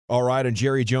All right, and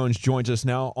Jerry Jones joins us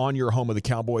now on your home of the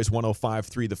Cowboys,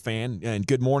 105.3 The Fan. And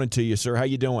good morning to you, sir. How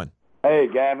you doing? Hey,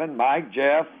 Gavin, Mike,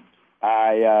 Jeff.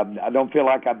 I don't feel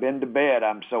like I've been to bed.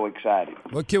 I'm so excited.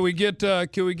 Well, can we get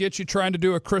you trying to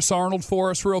do a Chris Arnold for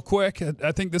us real quick?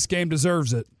 I think this game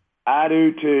deserves it. I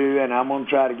do too, and I'm going to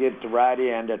try to get the right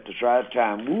end at the right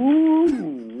time.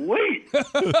 Woo, wait!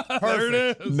 There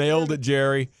it is. Nailed it,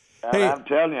 Jerry. Hey, I'm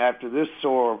telling you, after this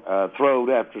sore throat,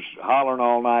 after hollering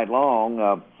all night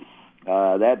long,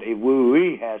 that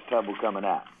woo-wee has trouble coming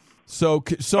out. So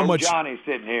much. Johnny's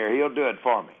sitting here. He'll do it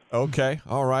for me. Okay.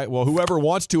 All right. Well, whoever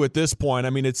wants to at this point,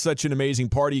 I mean, it's such an amazing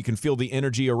party. You can feel the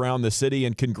energy around the city,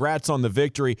 and congrats on the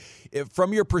victory.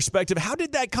 From your perspective, how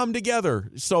did that come together?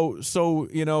 So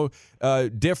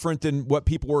different than what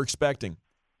people were expecting.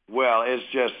 Well, it's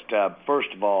just, first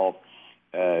of all,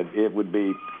 it would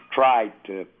be trite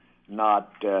to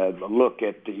not look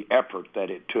at the effort that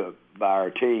it took by our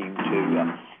team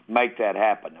to make that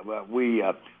happen. We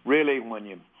really, when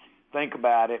you think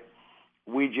about it,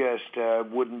 we just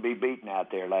wouldn't be beaten out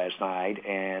there last night,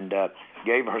 and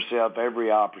gave ourselves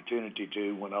every opportunity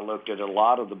to. When I looked at a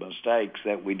lot of the mistakes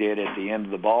that we did at the end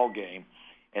of the ball game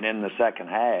and in the second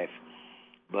half,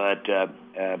 but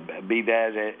be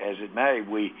that as it may,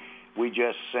 we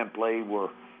just simply were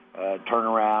turn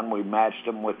around. We matched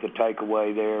them with the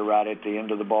takeaway there right at the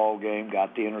end of the ball game.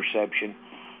 Got the interception.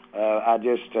 I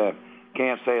just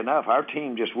can't say enough. Our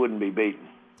team just wouldn't be beaten.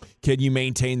 Can you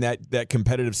maintain that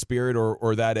competitive spirit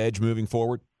or that edge moving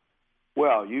forward?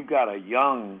 Well, you've got a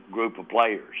young group of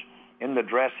players in the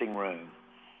dressing room.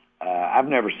 I've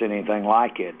never seen anything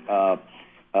like it.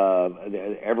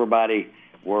 Everybody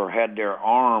had their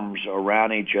arms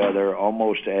around each other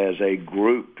almost as a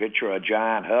group. Picture a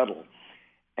giant huddle.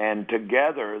 And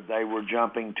together they were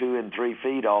jumping 2 and 3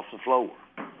 feet off the floor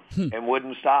and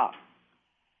wouldn't stop.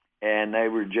 And they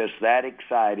were just that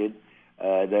excited.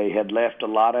 They had left a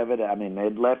lot of it. I mean,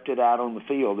 they'd left it out on the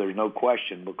field, there's no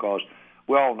question, because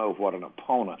we all know what an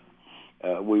opponent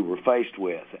we were faced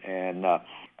with. And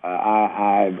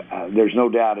there's no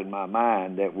doubt in my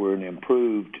mind that we're an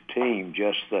improved team.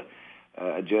 Just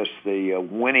the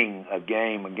winning a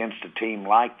game against a team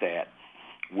like that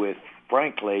with,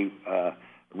 frankly,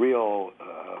 real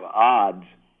odds,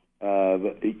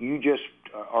 you just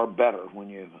are better when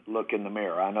you look in the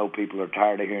mirror. I know people are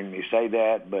tired of hearing me say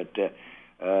that, but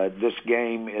this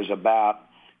game is about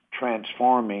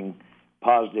transforming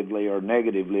positively or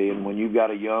negatively, and when you've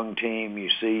got a young team, you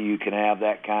see you can have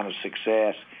that kind of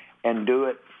success and do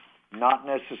it not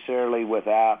necessarily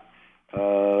without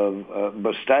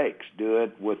mistakes. Do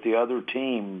it with the other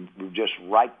team just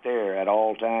right there at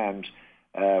all times,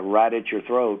 right at your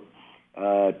throat.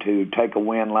 To take a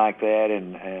win like that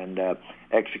and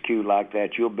execute like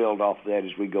that, you'll build off of that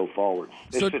as we go forward.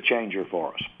 It's a changer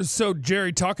for us. So,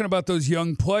 Jerry, talking about those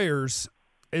young players,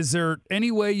 is there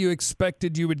any way you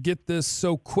expected you would get this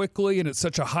so quickly and at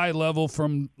such a high level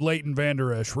from Leighton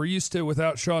Vander Esch? We're used to,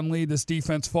 without Sean Lee, this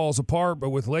defense falls apart, but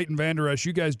with Leighton Vander Esch,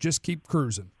 you guys just keep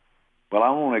cruising. Well,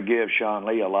 I want to give Sean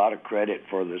Lee a lot of credit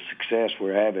for the success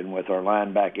we're having with our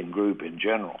linebacking group in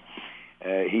general.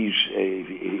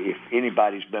 If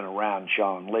anybody's been around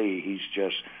Sean Lee, he's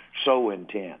just so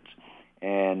intense,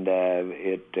 and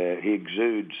he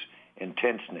exudes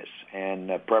intenseness and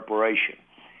preparation.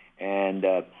 And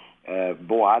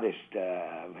boy, I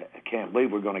just can't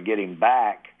believe we're going to get him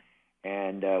back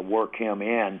and work him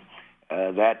in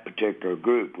that particular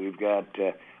group. We've got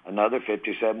another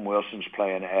 57 Wilson's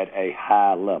playing at a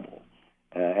high level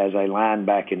as a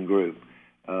linebacking group.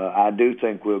 I do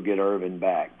think we'll get Irvin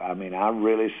back. I mean, I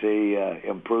really see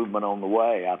improvement on the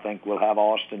way. I think we'll have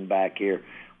Austin back here.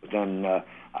 But then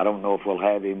I don't know if we'll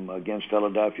have him against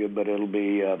Philadelphia, but it'll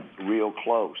be real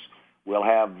close. We'll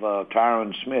have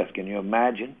Tyron Smith. Can you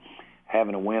imagine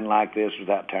having a win like this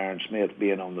without Tyron Smith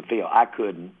being on the field? I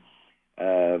couldn't.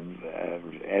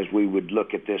 As we would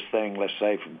look at this thing, let's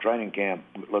say, from training camp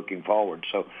looking forward.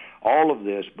 So all of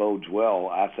this bodes well,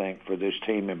 I think, for this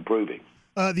team improving.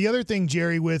 The other thing,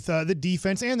 Jerry, with the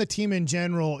defense and the team in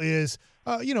general is,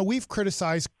 we've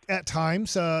criticized at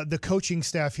times the coaching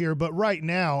staff here, but right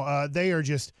now they are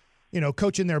just,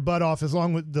 coaching their butt off as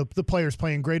long as the players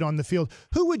playing great on the field.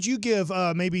 Who would you give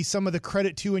maybe some of the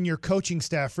credit to in your coaching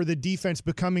staff for the defense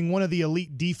becoming one of the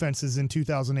elite defenses in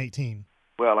 2018?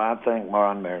 Well, I think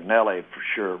Ron Marinelli for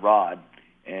sure, Rod,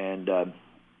 and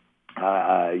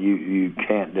you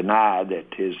can't deny that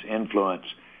his influence.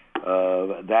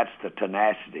 That's the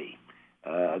tenacity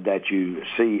that you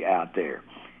see out there,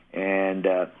 and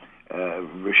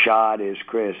Rashad, as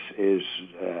Chris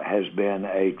has been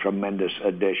a tremendous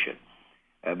addition.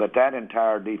 But that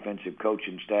entire defensive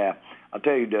coaching staff, I'll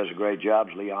tell you, does a great job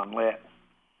is Leon Lett.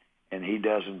 And he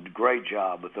does a great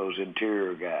job with those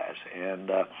interior guys. And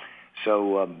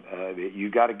so you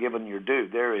got to give them your due.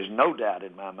 There is no doubt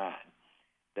in my mind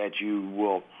that you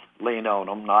will lean on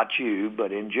them, not you,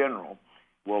 but in general,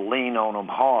 will lean on them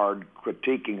hard,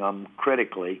 critiquing them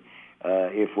critically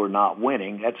if we're not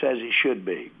winning. That's as it should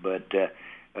be. But,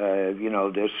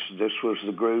 this was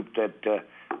the group that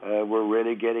were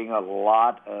really getting a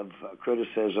lot of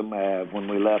criticism when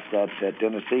we left that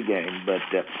Tennessee game. But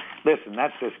listen,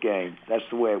 that's this game. That's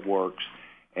the way it works.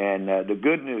 And the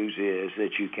good news is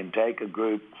that you can take a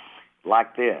group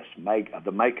like this,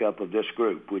 the makeup of this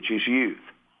group, which is youth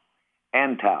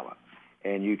and talent,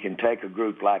 and you can take a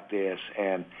group like this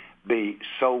and be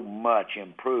so much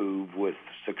improved with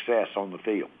success on the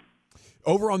field.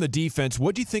 Over on the defense,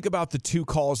 what do you think about the 2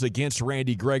 calls against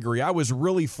Randy Gregory? I was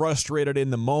really frustrated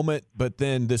in the moment, but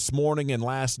then this morning and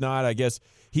last night, I guess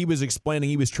he was explaining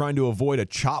he was trying to avoid a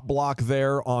chop block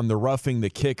there on the roughing the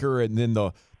kicker and then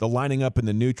the lining up in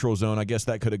the neutral zone. I guess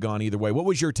that could have gone either way. What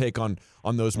was your take on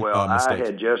those mistakes? Well, I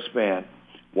had just spent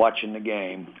watching the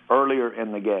game, earlier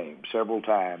in the game, several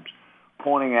times,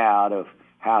 pointing out of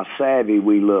how savvy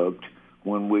we looked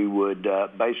when we would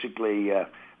basically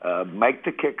make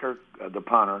the kicker, the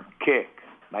punter, kick.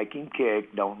 Make him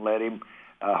kick. Don't let him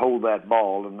hold that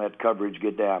ball and let coverage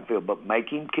get downfield. But make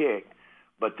him kick,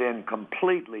 but then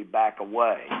completely back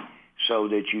away so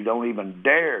that you don't even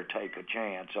dare take a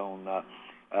chance on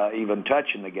even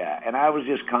touching the guy. And I was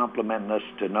just complimenting us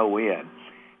to no end.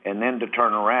 And then to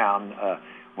turn around,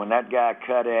 when that guy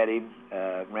cut at him,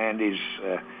 Randy's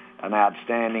an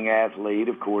outstanding athlete.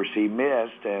 Of course, he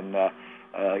missed, and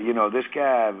this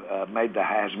guy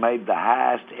has made the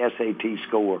highest SAT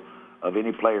score of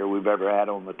any player we've ever had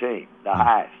on the team, the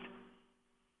highest.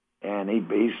 And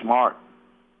he's smart.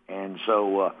 And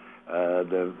so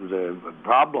the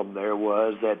problem there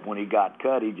was that when he got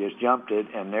cut, he just jumped it,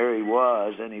 and there he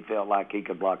was, and he felt like he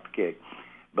could block the kick.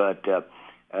 But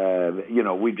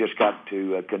we've just got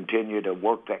to continue to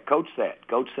work that, coach that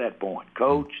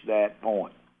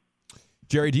point.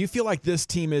 Jerry, do you feel like this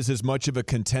team is as much of a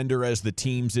contender as the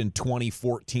teams in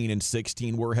 2014 and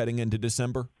 16 were heading into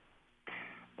December?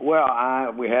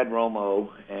 Well, we had Romo,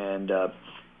 and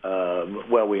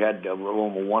we had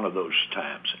Romo one of those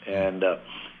times, and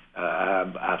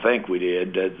I think we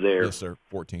did there. Yes, sir.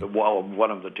 14. Well,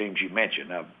 one of the teams you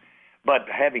mentioned. But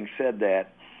having said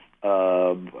that,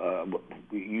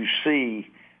 you see,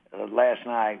 last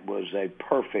night was a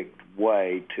perfect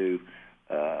way to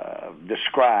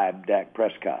describe Dak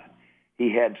Prescott.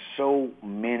 He had so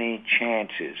many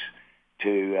chances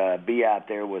to be out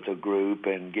there with a group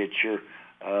and get your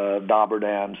dauber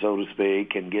down, so to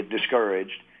speak, and get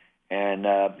discouraged, and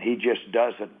he just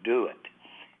doesn't do it.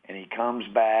 And he comes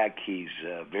back. He's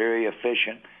very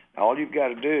efficient. All you've got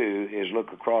to do is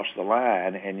look across the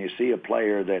line, and you see a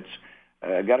player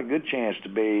that's got a good chance to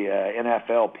be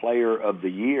NFL Player of the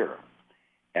Year,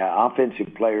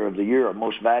 Offensive Player of the Year, a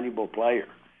most valuable player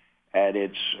at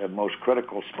its most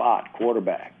critical spot,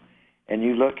 quarterback. And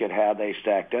you look at how they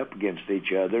stacked up against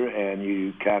each other, and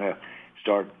you kind of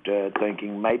start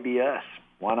thinking, maybe us.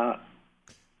 Why not?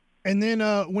 And then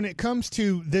when it comes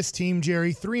to this team,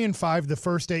 Jerry, 3-5 the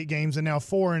first 8 games, and now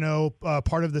 4-0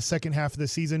 part of the second half of the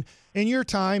season. In your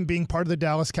time being part of the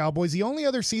Dallas Cowboys, the only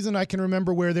other season I can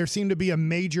remember where there seemed to be a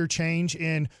major change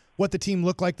in what the team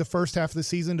looked like the first half of the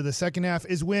season to the second half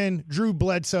is when Drew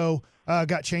Bledsoe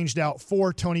got changed out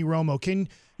for Tony Romo. Can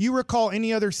you recall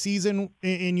any other season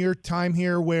in your time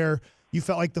here where you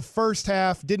felt like the first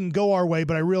half didn't go our way,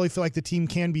 but I really feel like the team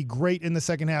can be great in the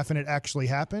second half, and it actually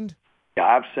happened? Yeah,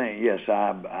 I've seen. Yes,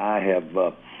 I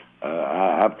have.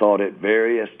 I've thought it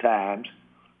various times.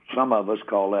 Some of us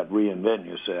call that reinventing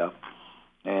yourself.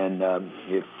 And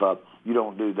if you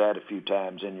don't do that a few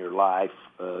times in your life,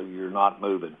 you're not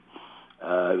moving.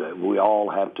 We all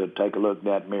have to take a look in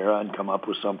that mirror and come up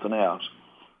with something else.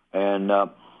 And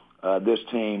this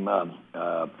team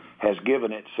has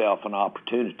given itself an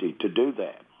opportunity to do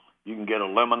that. You can get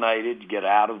eliminated, get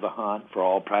out of the hunt for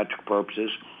all practical purposes.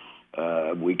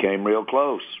 We came real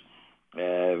close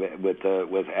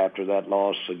with after that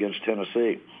loss against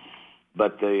Tennessee.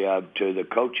 But to the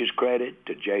coach's credit,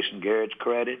 to Jason Garrett's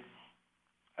credit,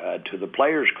 to the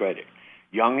players' credit,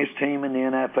 youngest team in the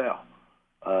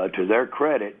NFL, to their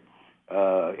credit,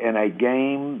 in a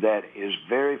game that is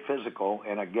very physical,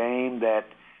 in a game that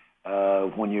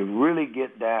when you really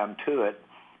get down to it,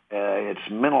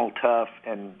 it's mental tough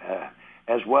and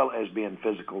as well as being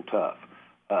physical tough.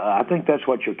 I think that's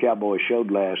what your Cowboys showed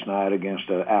last night against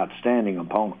an outstanding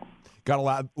opponent. Got a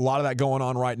lot of that going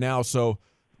on right now. So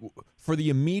for the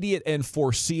immediate and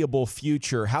foreseeable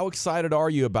future, how excited are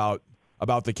you about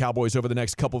the Cowboys over the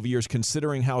next couple of years,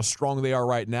 considering how strong they are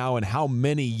right now and how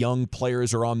many young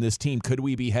players are on this team? Could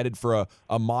we be headed for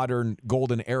a modern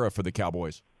golden era for the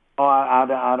Cowboys? Oh,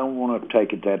 I don't want to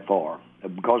take it that far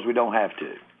because we don't have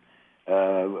to.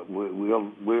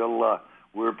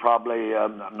 We're probably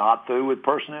not through with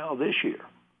personnel this year.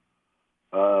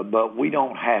 But we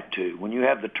don't have to. When you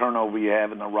have the turnover you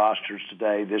have in the rosters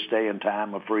today, this day and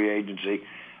time of free agency,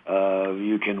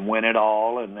 you can win it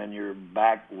all, and then you're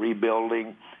back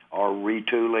rebuilding or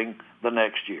retooling the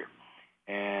next year.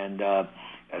 And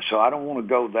so I don't want to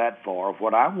go that far.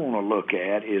 What I want to look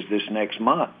at is this next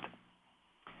month.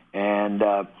 And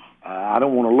I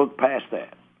don't want to look past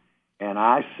that. And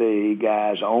I see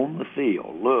guys on the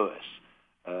field, Lewis,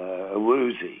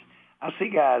 Woozy. I see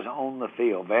guys on the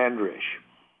field, Vandrish.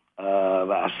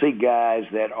 I see guys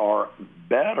that are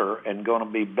better and going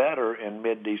to be better in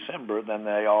mid-December than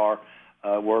they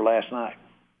were last night.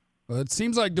 Well, it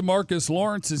seems like DeMarcus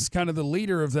Lawrence is kind of the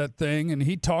leader of that thing, and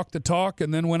he talked the talk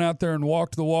and then went out there and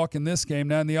walked the walk in this game.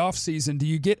 Now, in the offseason, do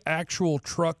you get actual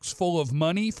trucks full of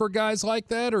money for guys like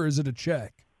that, or is it a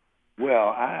check? Well,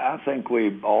 I think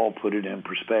we all put it in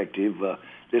perspective.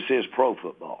 This is pro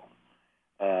football.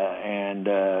 And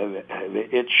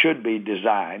it should be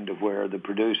designed to where the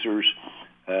producers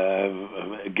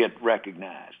get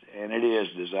recognized, and it is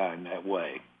designed that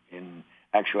way in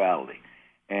actuality.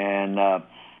 And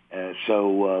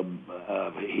so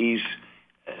he's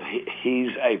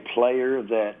a player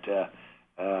that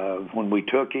when we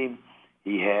took him,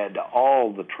 he had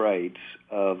all the traits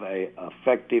of a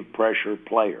effective pressure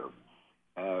player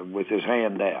with his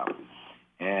hand down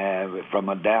and from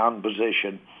a down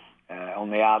position. On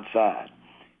the outside,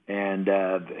 and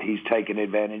he's taken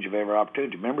advantage of every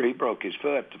opportunity. Remember, he broke his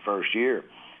foot the first year,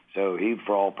 so he,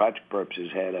 for all practical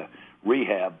purposes, had a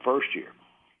rehab first year.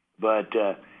 But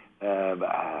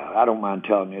I don't mind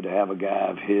telling you to have a guy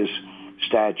of his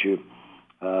stature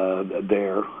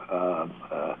there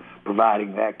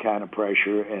providing that kind of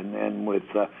pressure, and then with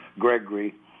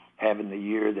Gregory having the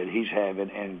year that he's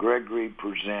having, and Gregory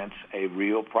presents a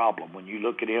real problem. When you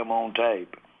look at him on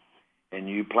tape, and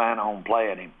you plan on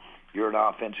playing him, you're an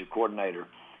offensive coordinator.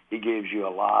 He gives you a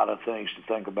lot of things to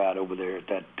think about over there at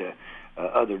that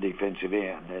other defensive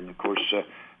end. And, of course,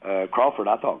 Crawford,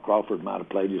 I thought Crawford might have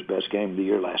played his best game of the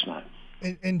year last night.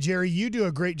 And Jerry, you do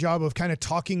a great job of kind of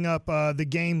talking up the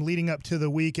game leading up to the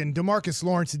week, and DeMarcus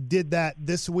Lawrence did that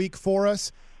this week for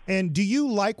us. And do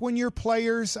you like when your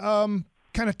players kind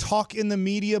of talk in the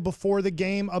media before the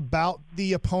game about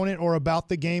the opponent or about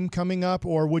the game coming up,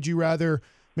 or would you rather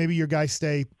 – maybe your guys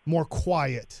stay more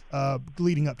quiet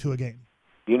leading up to a game?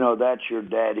 You know, that's your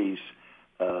daddy's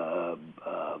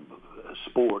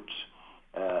sports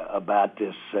about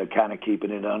this kind of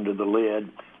keeping it under the lid,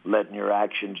 letting your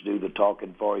actions do the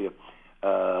talking for you.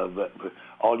 But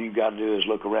all you got to do is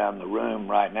look around the room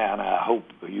right now, and I hope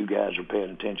you guys are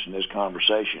paying attention to this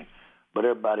conversation. But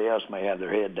everybody else may have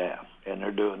their head down, and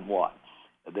they're doing what?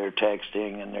 They're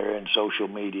texting, and they're in social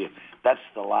media. That's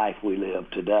the life we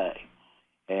live today.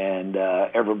 And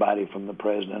everybody from the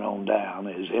president on down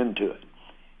is into it.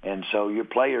 And so your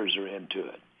players are into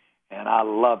it. And I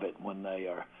love it when they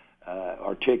are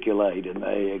articulate and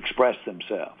they express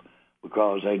themselves,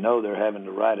 because they know they're having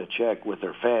to write a check with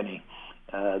their fanny,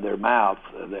 their mouth,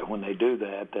 that when they do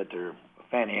that their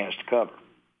fanny has to cover.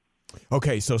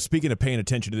 Okay, so speaking of paying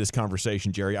attention to this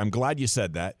conversation, Jerry, I'm glad you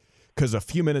said that, because a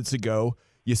few minutes ago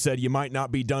you said you might not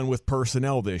be done with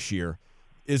personnel this year.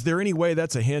 Is there any way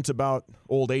that's a hint about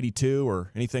old 82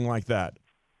 or anything like that?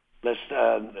 That's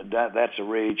a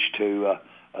reach to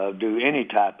do any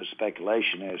type of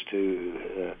speculation as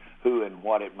to who and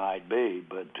what it might be.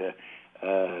 But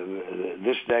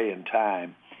this day and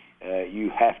time,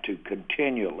 you have to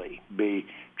continually be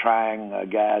trying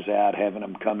guys out, having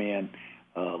them come in,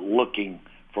 looking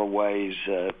for ways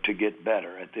to get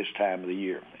better at this time of the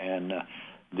year. And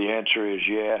the answer is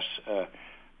yes.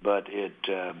 But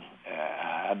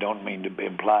I don't mean to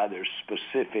imply there's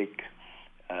specific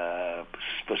of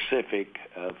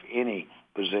any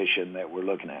position that we're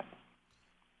looking at.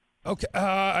 Okay,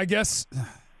 I guess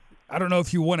I don't know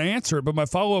if you want to answer it, but my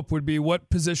follow-up would be, what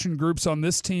position groups on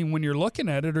this team, when you're looking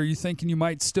at it, are you thinking you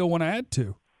might still want to add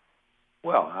to?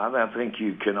 Well, I think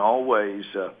you can always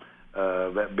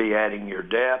be adding your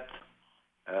depth.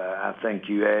 I think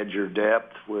you add your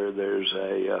depth where there's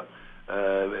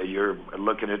you're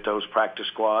looking at those practice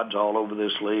squads all over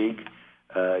this league.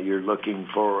 You're looking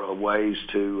for ways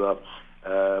to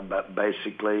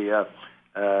basically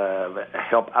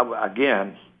help.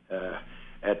 Again,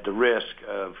 at the risk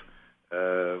of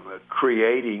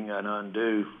creating an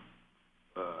undue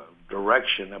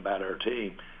direction about our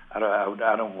team. I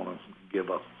don't want to give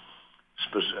a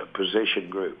position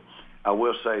group. I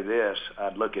will say this: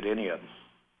 I'd look at any of them,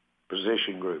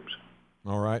 position groups.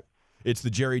 All right. It's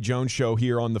the Jerry Jones Show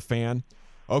here on The Fan.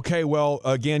 Okay, well,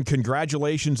 again,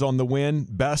 congratulations on the win.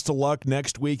 Best of luck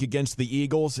next week against the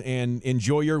Eagles, and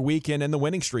enjoy your weekend and the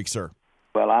winning streak, sir.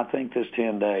 Well, I think this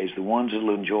 10 days, the ones that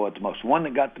will enjoy it the most, one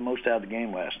that got the most out of the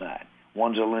game last night,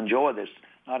 ones that will enjoy this,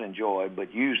 not enjoy,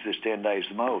 but use this 10 days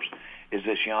the most, is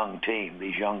this young team,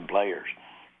 these young players.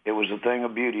 It was a thing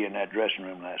of beauty in that dressing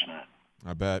room last night.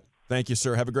 I bet. Thank you,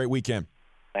 sir. Have a great weekend.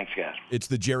 Thanks, guys. It's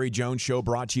the Jerry Jones Show,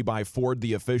 brought to you by Ford,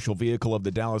 the official vehicle of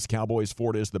the Dallas Cowboys.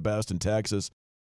 Ford is the best in Texas.